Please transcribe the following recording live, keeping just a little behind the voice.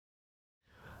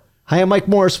Hi, I'm Mike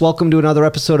Morris. Welcome to another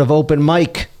episode of Open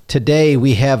Mic. Today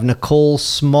we have Nicole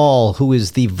Small, who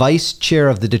is the vice chair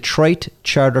of the Detroit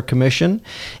Charter Commission,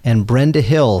 and Brenda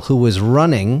Hill, who is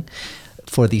running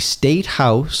for the State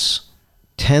House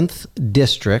 10th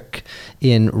District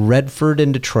in Redford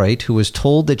in Detroit, who was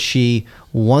told that she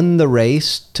won the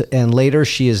race, and later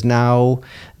she is now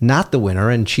not the winner,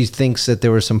 and she thinks that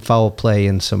there was some foul play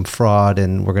and some fraud,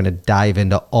 and we're going to dive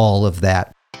into all of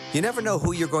that. You never know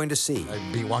who you're going to see. I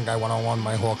beat one guy one-on-one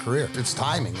my whole career. It's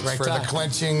timing. It's for the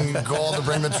clinching goal to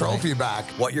bring the trophy back.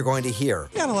 What you're going to hear.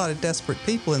 We got a lot of desperate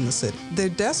people in the city. They're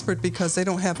desperate because they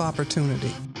don't have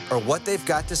opportunity. Or what they've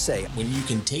got to say. When you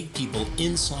can take people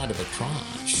inside of a crime,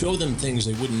 show them things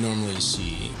they wouldn't normally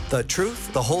see. The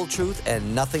truth, the whole truth,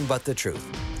 and nothing but the truth.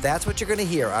 That's what you're going to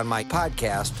hear on my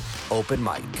podcast, Open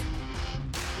Mic.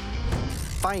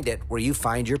 Find it where you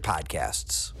find your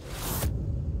podcasts.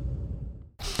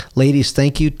 Ladies,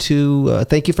 thank you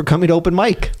for coming to Open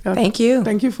Mic. Thank you.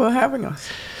 Thank you for having us.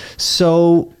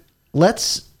 So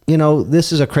let's,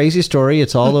 this is a crazy story.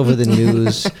 It's all over the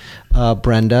news,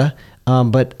 Brenda.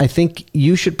 But I think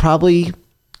you should probably,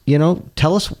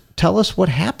 tell us what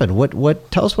happened.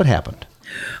 Tell us what happened.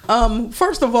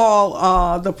 First of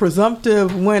all, the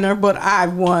presumptive winner, but I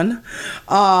won,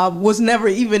 was never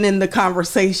even in the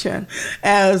conversation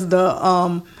as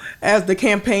the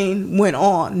campaign went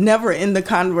on, never in the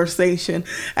conversation.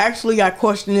 Actually, I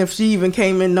question if she even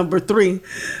came in number 3.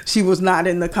 She was not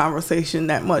in the conversation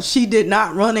that much. She did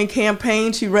not run a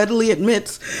campaign. She readily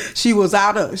admits she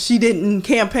didn't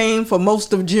campaign for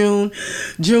most of June.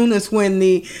 June is when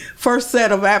the first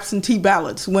set of absentee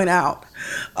ballots went out.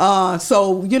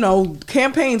 So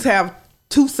campaigns have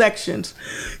 2 sections.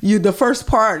 The first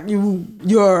part,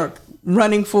 you're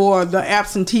running for the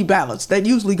absentee ballots that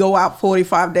usually go out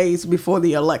 45 days before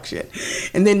the election.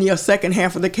 And then your second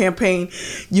half of the campaign,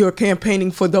 you're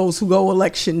campaigning for those who go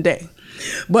election day.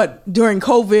 But during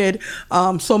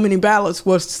COVID, so many ballots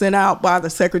were sent out by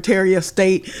the Secretary of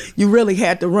State. You really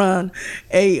had to run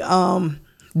a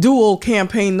dual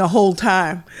campaign the whole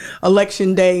time,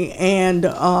 election day and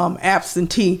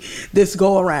absentee this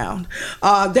go around.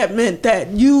 That meant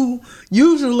that you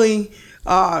usually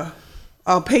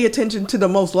pay attention to the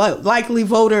most likely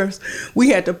voters.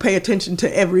 We had to pay attention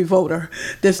to every voter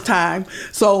this time.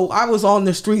 So I was on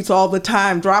the streets all the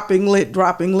time, dropping lit,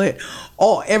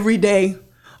 every day,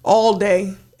 all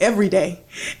day, every day.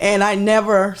 And I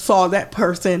never saw that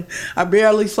person. I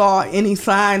barely saw any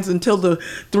signs until the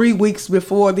 3 weeks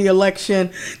before the election.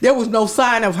 There was no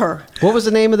sign of her. What was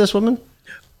the name of this woman?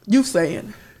 You say it.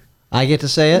 I get to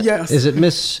say it? Yes.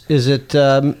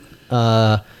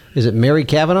 Is it Mary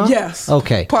Kavanaugh? Yes.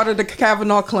 Okay. Part of the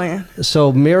Kavanaugh clan.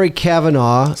 So Mary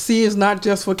Kavanaugh. C is not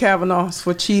just for Kavanaugh, it's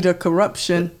for cheater,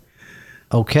 corruption.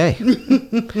 Okay.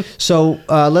 So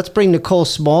let's bring Nicole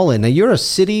Small in. Now, you're a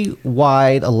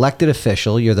citywide elected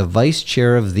official. You're the vice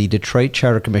chair of the Detroit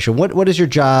Charter Commission. What does your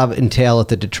job entail at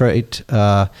the Detroit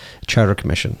Charter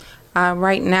Commission?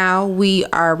 Right now, we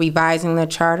are revising the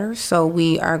charter, so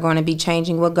we are going to be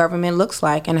changing what government looks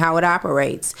like and how it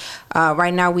operates.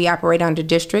 Right now, we operate under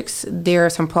districts. There are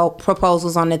some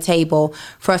proposals on the table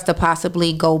for us to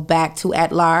possibly go back to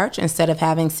at-large instead of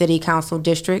having city council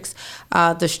districts.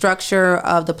 The structure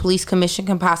of the police commission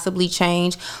can possibly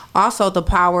change. Also, the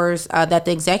powers that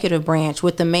the executive branch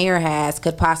with the mayor has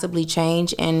could possibly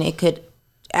change, and it could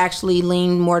actually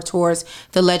lean more towards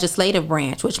the legislative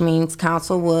branch, which means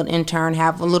council will in turn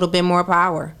have a little bit more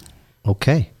power.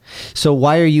 Okay. So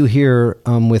why are you here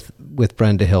with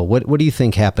Brenda Hill? What do you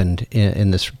think happened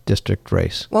in this district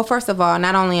race? Well, first of all,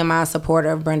 not only am I a supporter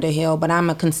of Brenda Hill, but I'm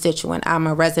a constituent. I'm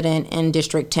a resident in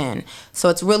District 10. So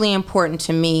it's really important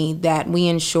to me that we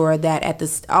ensure that at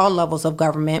all levels of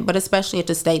government, but especially at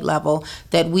the state level,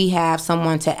 that we have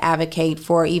someone to advocate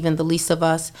for even the least of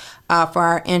us, for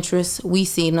our interests. We've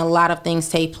seen a lot of things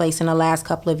take place in the last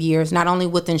couple of years, not only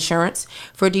with insurance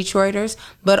for Detroiters,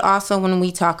 but also when we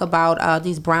talk about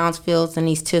these brownfields and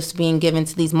these TIFs being given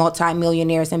to these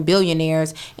multimillionaires and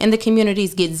billionaires, and the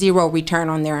communities get zero return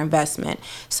on their investment.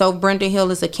 So Brenda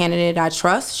Hill is a candidate I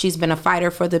trust. She's been a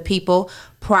fighter for the people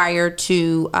prior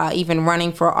to even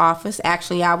running for office.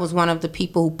 Actually, I was one of the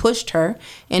people who pushed her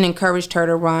and encouraged her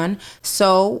to run.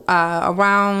 So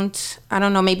around,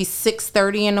 maybe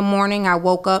 6:30 in the morning, I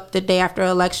woke up the day after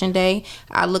Election Day.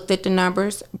 I looked at the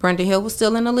numbers. Brenda Hill was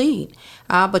still in the lead.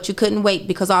 But you couldn't wait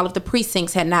because all of the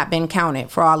precincts had not been counted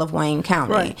for all of Wayne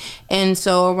County. Right. And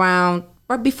so around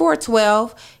before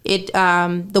 12,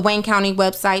 the Wayne County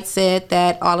website said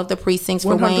that all of the precincts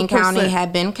for 100%. Wayne County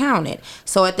had been counted.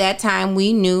 So at that time,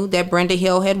 we knew that Brenda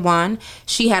Hill had won.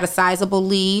 She had a sizable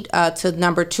lead to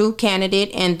number 2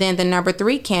 candidate, and then the number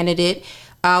 3 candidate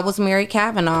was Mary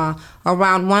Cavanaugh.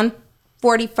 Around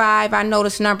 1:45, I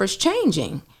noticed numbers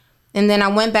changing. And then I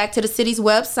went back to the city's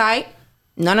website.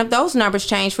 None of those numbers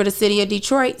changed for the city of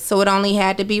Detroit, so it only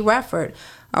had to be Redford.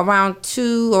 Around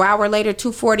an hour later,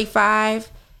 2:45,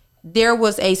 there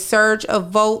was a surge of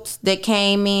votes that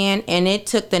came in, and it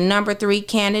took the number 3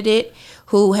 candidate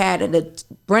who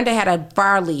Brenda had a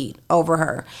far lead over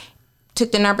her.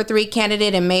 Took the number 3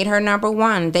 candidate and made her number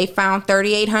 1. They found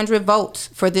 3,800 votes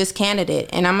for this candidate.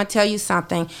 And I'm going to tell you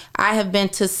something. I have been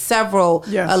to several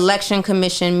election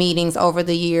commission meetings over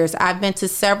the years. I've been to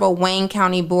several Wayne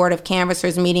County Board of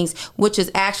Canvassers meetings, which is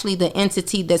actually the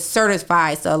entity that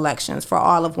certifies the elections for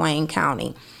all of Wayne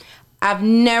County. I've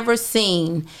never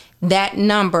seen that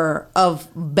number of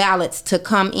ballots to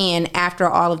come in after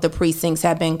all of the precincts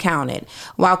have been counted.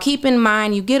 While keep in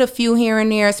mind, you get a few here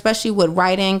and there, especially with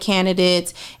write-in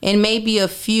candidates, and maybe a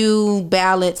few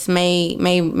ballots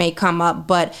may come up,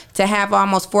 but to have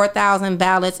almost 4,000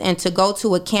 ballots and to go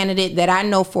to a candidate that I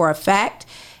know for a fact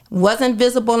wasn't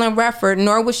visible in Redford,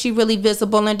 nor was she really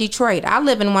visible in Detroit. I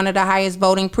live in one of the highest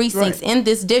voting precincts in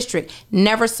this district.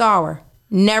 Never saw her.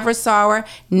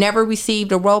 Never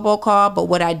received a robocall, but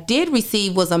what I did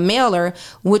receive was a mailer,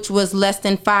 which was less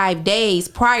than 5 days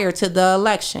prior to the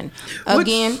election.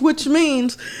 Again, which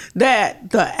means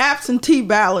that the absentee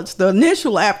ballots, the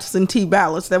initial absentee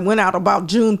ballots that went out about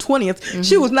June 20th,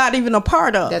 she was not even a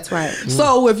part of. That's right.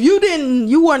 So if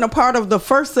you weren't a part of the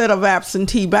first set of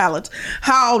absentee ballots,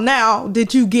 how now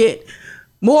did you get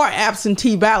more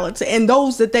absentee ballots and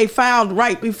those that they found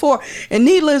right before? And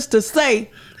needless to say,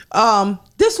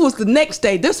 this was the next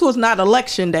day. This was not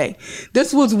election day.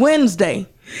 This was Wednesday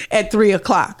at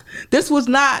 3:00. This was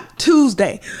not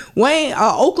Tuesday.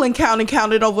 Oakland County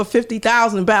counted over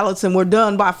 50,000 ballots and were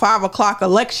done by 5:00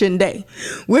 election day.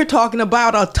 We're talking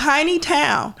about a tiny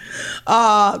town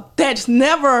that's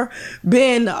never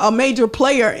been a major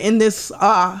player in this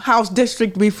House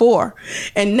district before,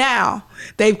 and now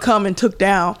they've come and took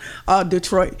down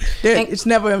Detroit. It's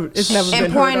never been heard of.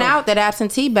 And point out that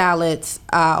absentee ballots,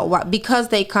 because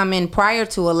they come in prior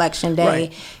to election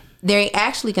day, they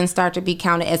actually can start to be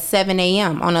counted at 7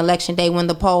 a.m. on election day when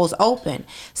the polls open.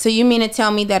 So you mean to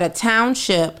tell me that a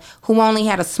township who only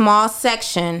had a small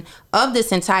section of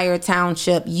this entire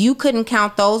township, you couldn't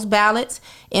count those ballots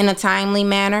in a timely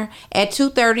manner? At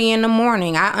 2:30 in the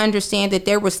morning, I understand that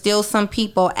there were still some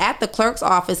people at the clerk's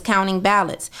office counting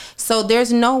ballots. So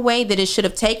there's no way that it should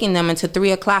have taken them until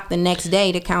 3:00 the next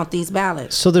day to count these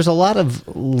ballots. So there's a lot of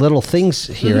little things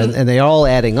here, and they're all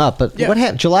adding up. But what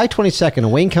happened? July 22nd, a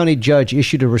Wayne County judge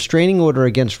issued a restraining order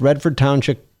against Redford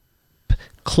Township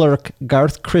Clerk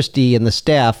Garth Christie and the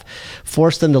staff,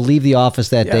 forced them to leave the office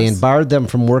that day and barred them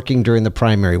from working during the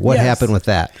primary. What happened with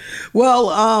that?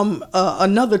 Well,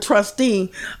 another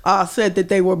trustee said that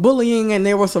they were bullying and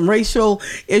there were some racial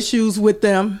issues with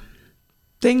them.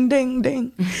 Ding, ding,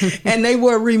 ding. And they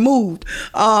were removed.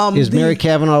 Mary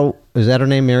Cavanaugh, is that her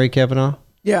name, Mary Cavanaugh?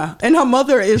 Yeah, and her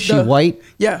mother is she white?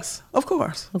 Yes, of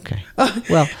course. Okay.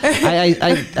 Well,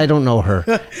 I don't know her.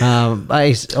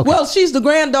 Okay. Well, she's the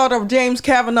granddaughter of James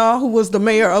Cavanaugh, who was the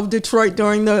mayor of Detroit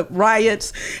during the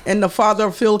riots, and the father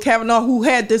of Phil Cavanaugh, who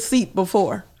had this seat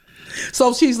before.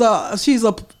 So she's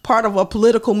a part of a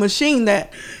political machine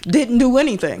that didn't do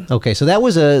anything. Okay, so that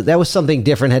was something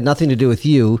different. Had nothing to do with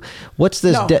you. What's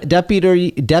this? No.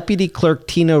 Deputy Clerk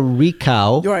Tina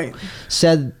Ricow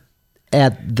said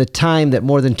at the time that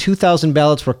more than 2,000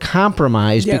 ballots were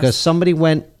compromised because somebody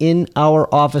went in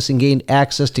our office and gained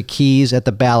access to keys at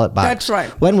the ballot box. That's right.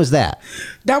 When was that?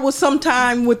 That was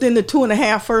sometime within the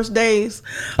 2.5 first days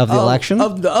of the election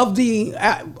of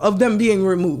them being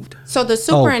removed. So the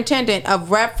superintendent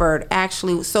of Redford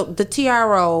actually, so the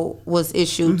TRO was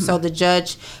issued. So the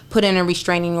judge put in a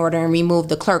restraining order and removed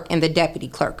the clerk and the deputy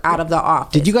clerk out of the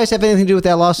office. Did you guys have anything to do with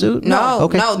that lawsuit? No.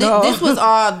 Okay. No. This was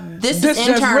all. This is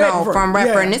internal from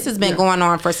Redford, and this has been going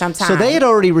on for some time. So they had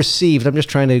already received. I'm just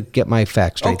trying to get my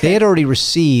facts straight. They had already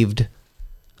received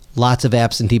lots of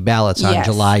absentee ballots on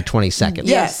July 22nd.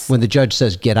 Yes. When the judge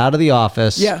says, get out of the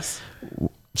office. Yes.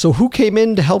 So who came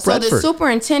in to help Redford? So the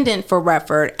superintendent for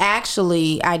Redford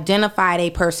actually identified a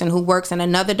person who works in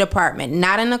another department,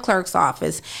 not in the clerk's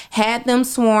office, had them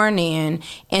sworn in,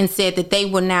 and said that they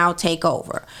will now take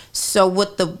over. So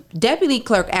what the deputy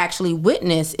clerk actually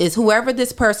witnessed is whoever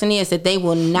this person is, that they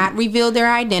will not reveal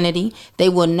their identity. They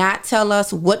will not tell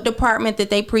us what department that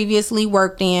they previously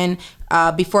worked in.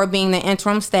 before being the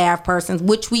interim staff person,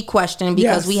 which we question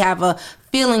because we have a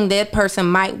feeling that person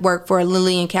might work for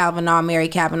Lillian Kavanaugh, Mary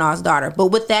Kavanaugh's daughter. But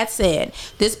with that said,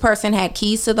 this person had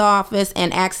keys to the office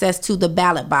and access to the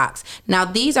ballot box. Now,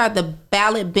 these are the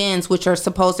ballot bins which are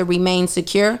supposed to remain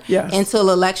secure until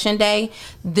election day.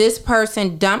 This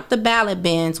person dumped the ballot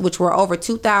bins, which were over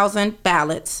 2,000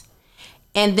 ballots,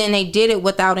 and then they did it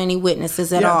without any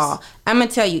witnesses at all. I'm going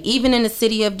to tell you, even in the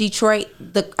city of Detroit,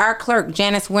 our clerk,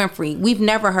 Janice Winfrey, we've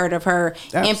never heard of her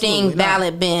emptying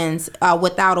ballot bins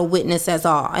without a witness at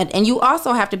all. And you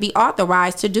also have to be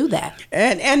authorized to do that.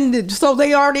 And so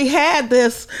they already had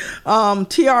this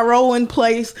TRO in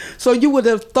place, so you would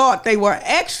have thought they were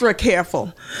extra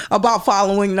careful about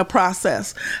following the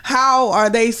process. How are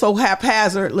they so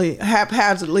haphazardly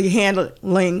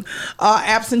handling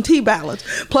absentee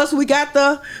ballots? Plus, we got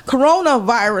the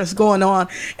coronavirus going on,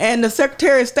 and the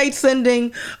Secretary of State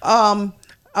sending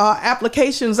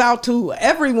applications out to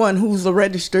everyone who's a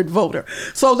registered voter.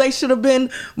 So they should have been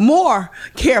more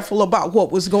careful about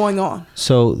what was going on.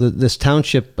 So this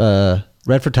township,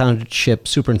 Redford Township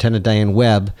Superintendent Diane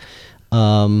Webb,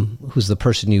 who's the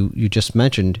person you just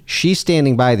mentioned, she's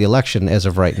standing by the election as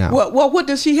of right now. Well, what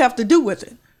does she have to do with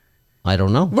it? I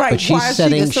don't know. Right. But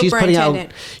she's putting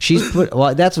out.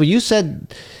 Well, that's what you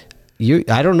said.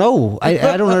 I don't know. I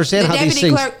don't understand how these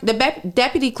things. The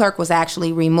deputy clerk was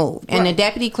actually removed, and the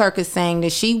deputy clerk is saying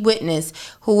that she witnessed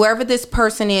whoever this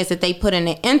person is that they put in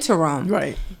the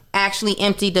interim actually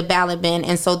emptied the ballot bin,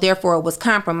 and so therefore it was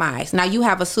compromised. Now you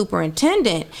have a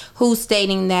superintendent who's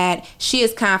stating that she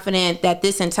is confident that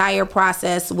this entire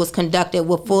process was conducted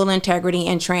with full integrity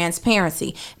and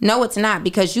transparency. No, it's not,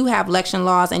 because you have election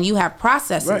laws and you have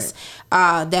processes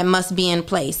that must be in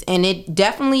place, and it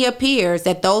definitely appears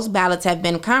that those ballots have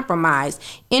been compromised.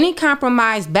 Any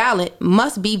compromised ballot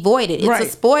must be voided. It's a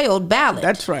spoiled ballot.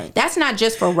 That's right. That's not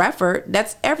just for Redford.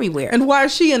 That's everywhere. And why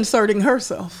is she inserting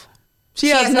herself? She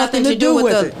has nothing to do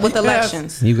with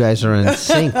elections. You guys are in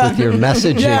sync with your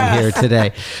messaging here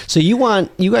today. So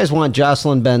you guys want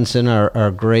Jocelyn Benson, our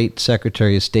great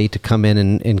Secretary of State, to come in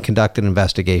and conduct an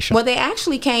investigation. Well, they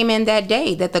actually came in that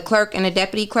day that the clerk and the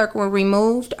deputy clerk were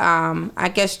removed. I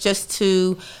guess just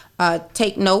to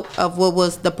take note of what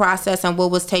was the process and what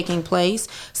was taking place.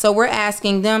 So we're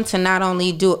asking them to not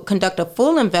only conduct a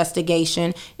full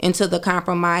investigation into the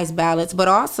compromised ballots, but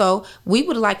also we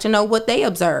would like to know what they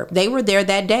observed. They were there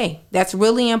that day. That's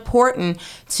really important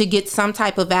to get some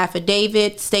type of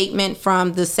affidavit statement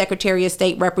from the Secretary of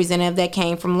State representative that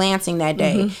came from Lansing that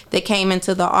day, that came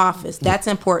into the office. That's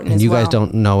important as well. And you guys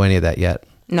don't know any of that yet?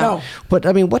 No. But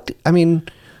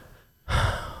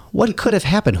what could have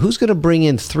happened? Who's going to bring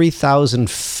in 3,000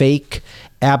 fake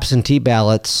absentee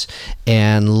ballots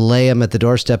and lay them at the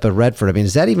doorstep of Redford? I mean,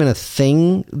 is that even a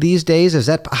thing these days?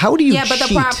 How do you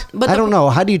cheat? I don't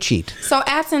know. How do you cheat? So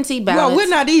absentee ballots. Well, we're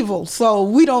not evil, so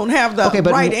we don't have the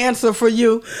right answer for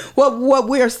you. What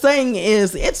we're saying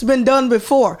is it's been done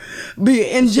before.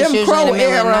 In Jim Crow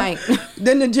era,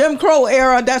 then the Jim Crow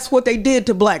era, that's what they did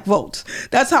to black votes.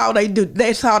 That's how they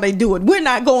do it. We're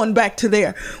not going back to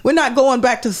there. We're not going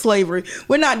back to slavery.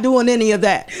 We're not doing any of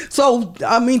that. So,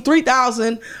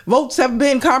 3,000 votes have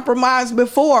been compromised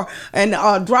before and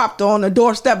dropped on the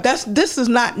doorstep. This is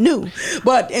not new.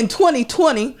 But in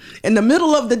 2020, in the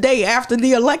middle of the day after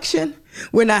the election,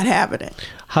 we're not having it.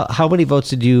 How many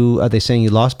votes are they saying you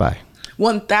lost by?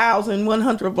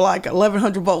 1,100, like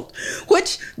 1,100 votes,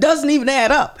 which doesn't even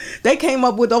add up. They came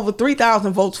up with over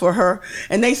 3,000 votes for her,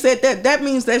 and they said that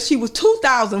means that she was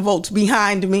 2,000 votes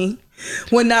behind me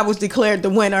when I was declared the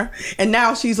winner, and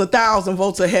now she's 1,000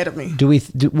 votes ahead of me.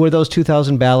 Were those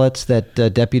 2,000 ballots that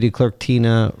Deputy Clerk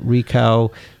Tina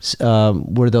Ricow,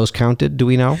 were those counted? Do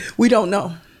we know? We don't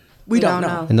know. We don't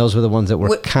know. And those were the ones that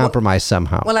were compromised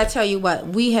somehow. Well, I tell you what,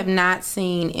 we have not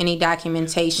seen any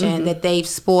documentation that they've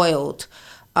spoiled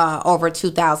over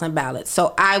 2,000 ballots.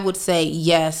 So I would say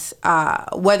yes,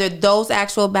 whether those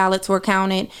actual ballots were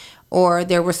counted or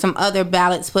there were some other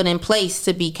ballots put in place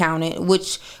to be counted,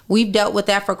 which we've dealt with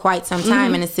that for quite some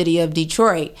time in the city of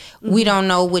Detroit. We don't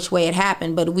know which way it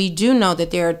happened, but we do know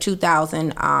that there are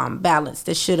 2,000 ballots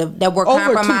that were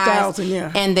over compromised,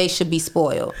 2,000, and they should be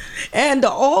spoiled. And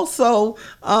also,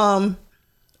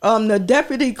 the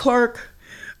deputy clerk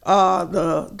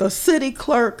the city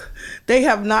clerk, they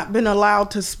have not been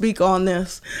allowed to speak on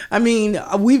this. I mean,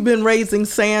 we've been raising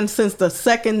sand since the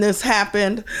second this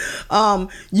happened.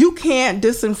 You can't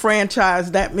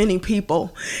disenfranchise that many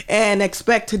people and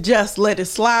expect to just let it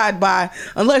slide by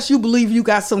unless you believe you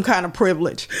got some kind of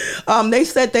privilege. They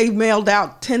said they mailed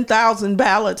out 10,000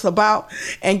 ballots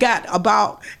and got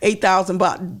about 8,000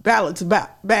 ballots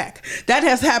back. That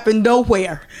has happened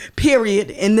nowhere, period,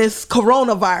 in this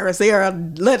coronavirus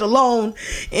era, let alone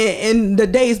in the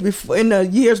days before, in the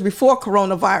years before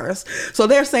coronavirus. So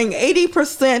they're saying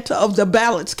 80% of the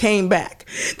ballots came back.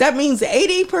 That means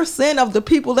 80% of the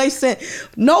people they sent,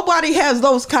 nobody has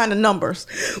those kind of numbers.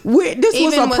 This Even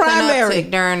was a with primary. an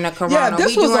uptick during the corona, Yeah,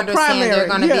 this we was do a understand primary. there's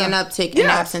going to be an uptick in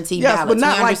absentee ballots. But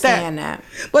not we like that. understand that.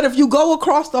 But if you go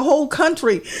across the whole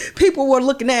country, people were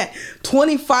looking at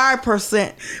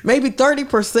 25%, maybe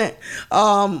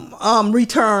 30%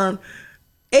 return.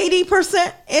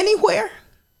 80% anywhere?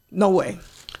 No way.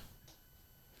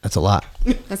 That's a lot.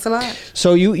 That's a lot.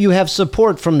 So you have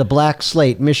support from the Black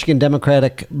Slate, Michigan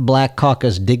Democratic Black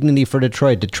Caucus, Dignity for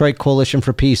Detroit, Detroit Coalition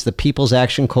for Peace, the People's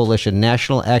Action Coalition,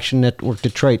 National Action Network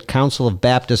Detroit, Council of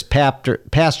Baptist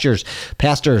Pastors.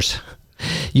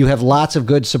 You have lots of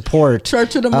good support.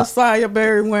 Church of the Messiah,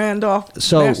 Barry Randolph.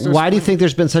 So Master's why do you Plan. think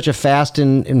there's been such a fast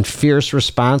and fierce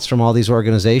response from all these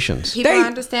organizations? People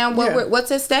understand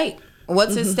what's at stake.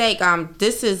 What's at stake?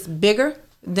 This is bigger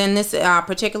than this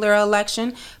particular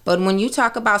election. But when you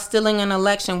talk about stealing an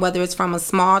election, whether it's from a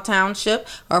small township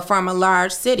or from a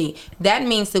large city, that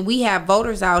means that we have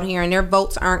voters out here and their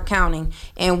votes aren't counting.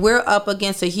 And we're up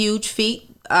against a huge feat.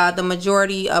 The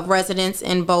majority of residents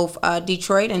in both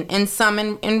Detroit and some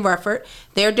in Rutherford,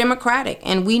 they're Democratic,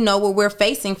 and we know what we're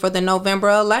facing for the November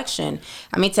election.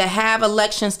 I mean, to have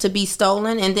elections to be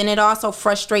stolen, and then it also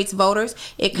frustrates voters.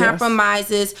 It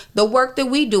compromises the work that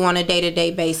we do on a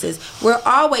day-to-day basis. We're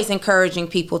always encouraging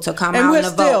people to come out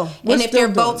and vote. And if their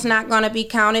vote's not going to be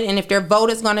counted, and if their vote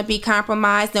is going to be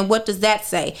compromised, then what does that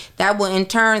say? That will in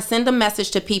turn send a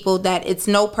message to people that it's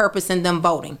no purpose in them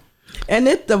voting. And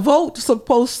the vote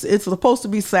it's supposed to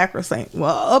be sacrosanct.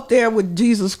 Well, up there with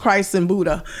Jesus Christ and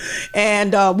Buddha,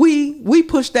 and we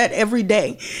push that every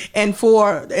day. And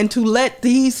to let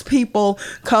these people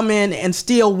come in and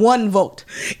steal one vote,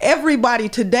 everybody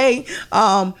today.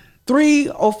 3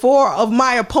 or 4 of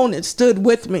my opponents stood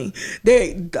with me.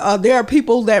 There are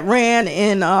people that ran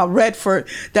in Redford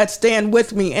that stand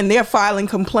with me, and they're filing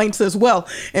complaints as well.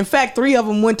 In fact, 3 of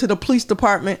them went to the police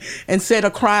department and said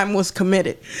a crime was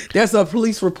committed. There's a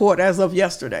police report as of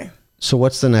yesterday. So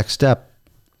what's the next step?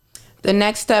 The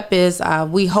next step is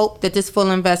we hope that this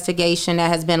full investigation that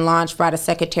has been launched by the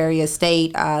Secretary of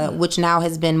State, which now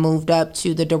has been moved up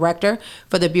to the Director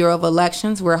for the Bureau of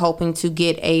Elections, we're hoping to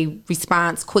get a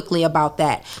response quickly about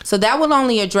that. So that will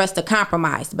only address the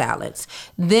compromised ballots.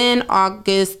 Then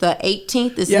August the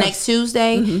 18th is next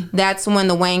Tuesday. Mm-hmm. That's when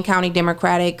the Wayne County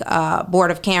Democratic Board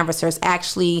of Canvassers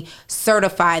actually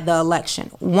certify the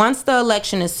election. Once the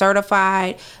election is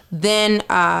certified, then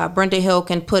Brenda Hill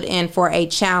can put in for a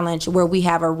challenge where we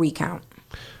have a recount.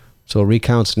 So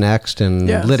recounts next, and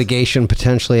litigation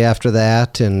potentially after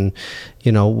that, and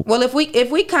Well, if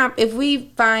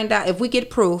we find out, if we get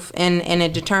proof and a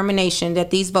determination that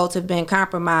these votes have been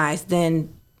compromised,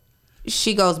 then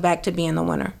she goes back to being the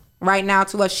winner. Right now,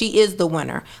 to us, she is the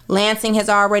winner. Lansing has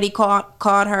already called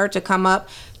her to come up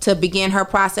to begin her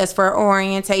process for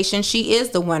orientation. She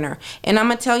is the winner. And I'm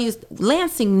going to tell you,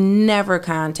 Lansing never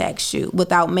contacts you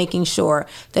without making sure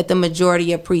that the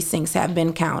majority of precincts have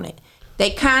been counted.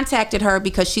 They contacted her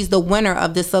because she's the winner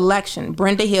of this election.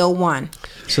 Brenda Hill won.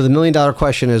 So the $1 million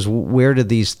question is, where did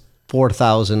these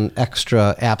 4,000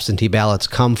 extra absentee ballots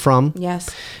come from? Yes.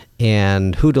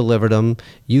 And who delivered them?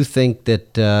 You think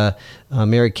that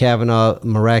Mary Kavanaugh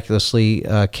miraculously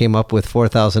came up with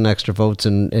 4,000 extra votes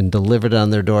and delivered it on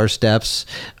their doorsteps?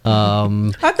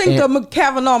 I think the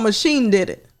Kavanaugh machine did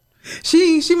it.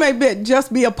 She may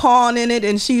just be a pawn in it,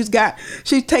 and she's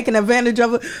taken advantage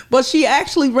of it. But she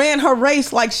actually ran her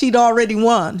race like she'd already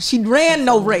won. She ran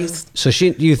no race. So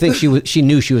you think she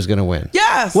knew she was going to win?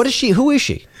 Yes. What is she? Who is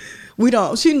she? We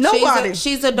don't. She's nobody.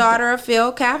 She's a daughter of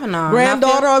Phil Kavanaugh.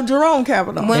 Granddaughter of Jerome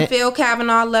Kavanaugh. When Phil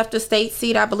Kavanaugh left the state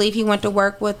seat, I believe he went to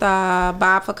work with Bob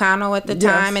Ficano at the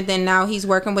time, and then now he's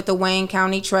working with the Wayne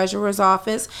County Treasurer's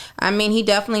Office. I mean, he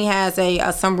definitely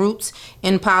has some roots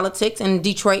in politics, and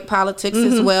Detroit politics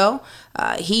as well.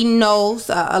 He knows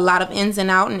a lot of ins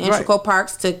and outs and integral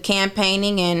parts to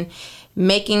campaigning and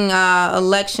making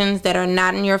elections that are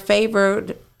not in your favor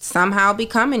somehow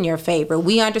become in your favor.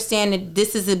 We understand that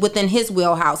this is within his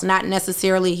wheelhouse, not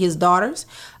necessarily his daughter's.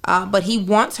 but he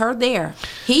wants her there.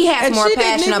 He has And more she didn't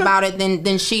passion even- about it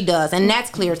than she does, and that's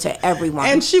clear to everyone.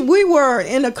 And we were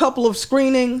in a couple of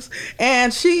screenings,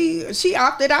 and she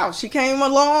opted out. She came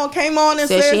on and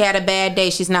said said she had a bad day.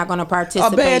 She's not going to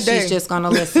participate. bad day. She's just going to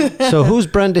listen. So who's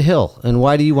Brenda Hill, and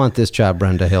why do you want this job,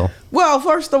 Brenda Hill? Well,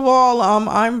 first of all,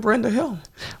 I'm Brenda Hill.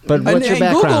 But what's your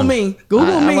background? Google me.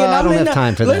 Google me. Well, and I don't in have the-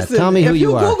 time for that. Listen, Tell me who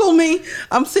you are. If you Google me,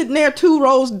 I'm sitting there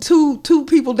two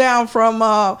people down from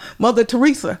Mother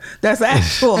Teresa. That's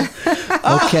actual.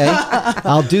 Okay,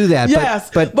 I'll do that. Yes,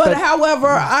 but however,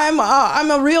 I'm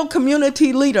a real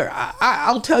community leader.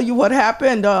 I'll tell you what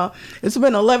happened. It's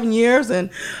been 11 years, and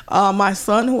my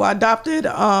son, who I adopted,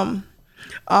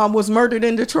 was murdered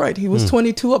in Detroit. He was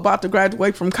 22, about to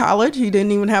graduate from college. He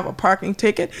didn't even have a parking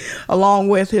ticket, along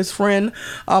with his friend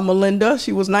Melinda.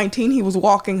 She was 19. He was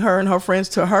walking her and her friends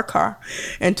to her car,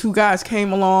 and two guys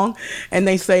came along, and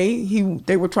they say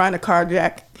they were trying to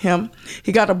carjack him.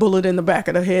 He got a bullet in the back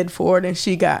of the head for it, and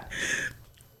she got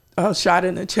shot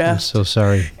in the chest. I'm so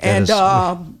sorry. That And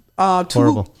is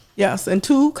horrible. Yes, and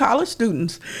two college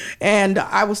students. And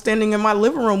I was standing in my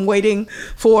living room waiting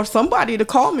for somebody to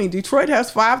call me. Detroit has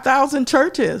 5,000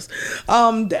 churches,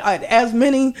 as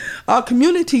many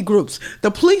community groups.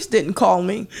 The police didn't call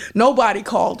me. Nobody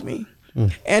called me.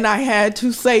 And I had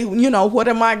to say, what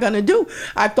am I going to do?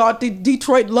 I thought that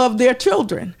Detroit loved their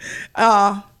children.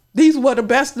 These were the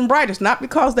best and brightest, not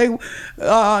because they were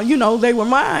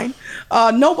mine.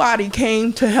 Nobody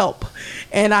came to help.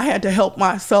 And I had to help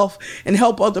myself and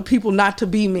help other people not to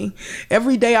be me.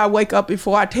 Every day I wake up,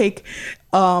 before I take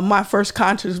my first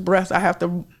conscious breath, I have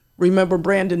to remember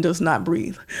Brandon does not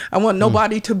breathe. I want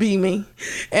nobody to be me.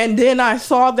 And then I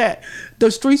saw that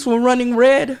the streets were running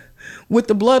red with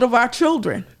the blood of our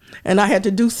children, and I had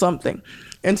to do something.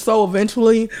 And so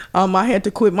eventually I had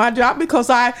to quit my job because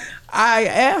I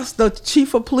asked the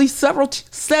chief of police,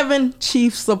 7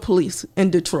 chiefs of police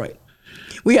in Detroit.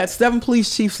 We had 7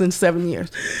 police chiefs in 7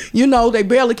 years. They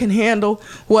barely can handle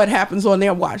what happens on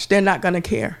their watch. They're not going to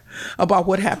care about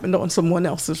what happened on someone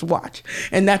else's watch.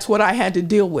 And that's what I had to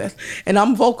deal with. And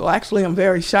I'm vocal. Actually, I'm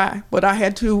very shy. But I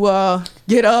had to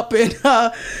get up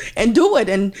and do it.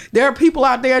 And there are people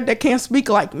out there that can't speak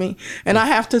like me. And I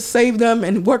have to save them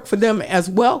and work for them as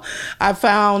well. I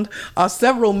found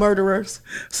several murderers,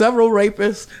 several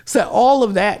rapists, all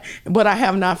of that. But I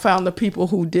have not found the people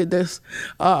who did this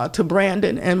to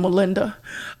Brandon and Melinda.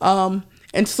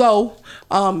 And so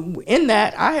in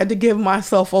that, I had to give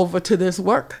myself over to this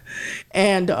work.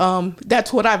 And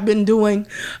that's what I've been doing.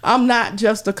 I'm not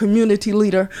just a community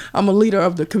leader. I'm a leader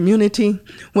of the community.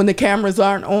 When the cameras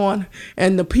aren't on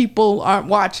and the people aren't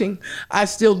watching, I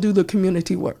still do the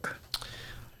community work.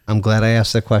 I'm glad I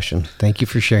asked that question. Thank you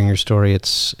for sharing your story.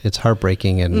 It's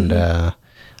heartbreaking, and I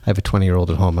have a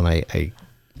 20-year-old at home, and I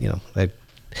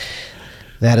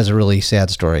that is a really sad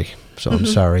story. So I'm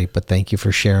sorry, but thank you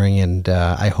for sharing, and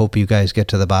I hope you guys get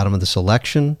to the bottom of this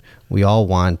election. We all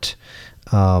want,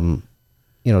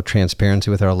 transparency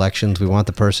with our elections. We want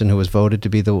the person who was voted to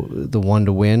be the one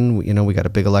to win. We got a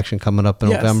big election coming up in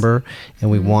November, and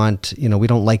we want, we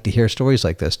don't like to hear stories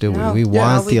like this, do we? No. We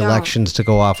want the we don't. elections to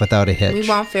go off without a hitch. We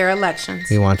want fair elections.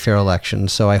 We want fair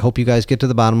elections. So I hope you guys get to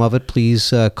the bottom of it.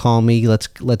 Please call me.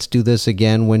 Let's do this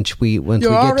again once we You're get to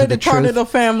the already truth. part of the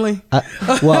family.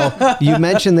 Well, you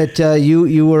mentioned that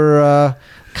you were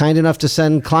kind enough to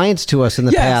send clients to us in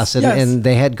the past, and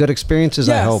they had good experiences,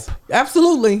 I hope.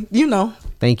 Absolutely.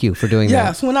 Thank you for doing that.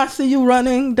 Yes, when I see you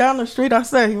running down the street, I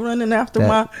say, you're running after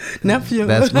my nephew.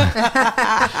 That's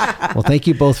well, thank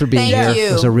you both for being Thank here.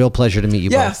 you. It was a real pleasure to meet you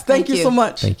both. Yes, thank you so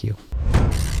much. Thank you.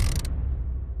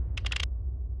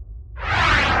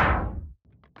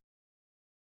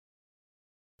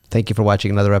 Thank you for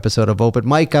watching another episode of Open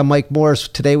Mic. I'm Mike Morris.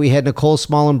 Today we had Nicole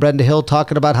Small and Brenda Hill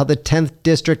talking about how the 10th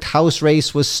District House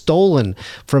race was stolen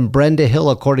from Brenda Hill,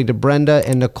 according to Brenda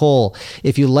and Nicole.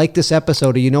 If you like this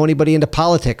episode or you know anybody into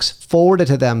politics, forward it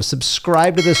to them.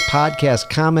 Subscribe to this podcast,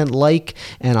 comment, like,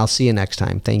 and I'll see you next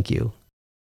time. Thank you.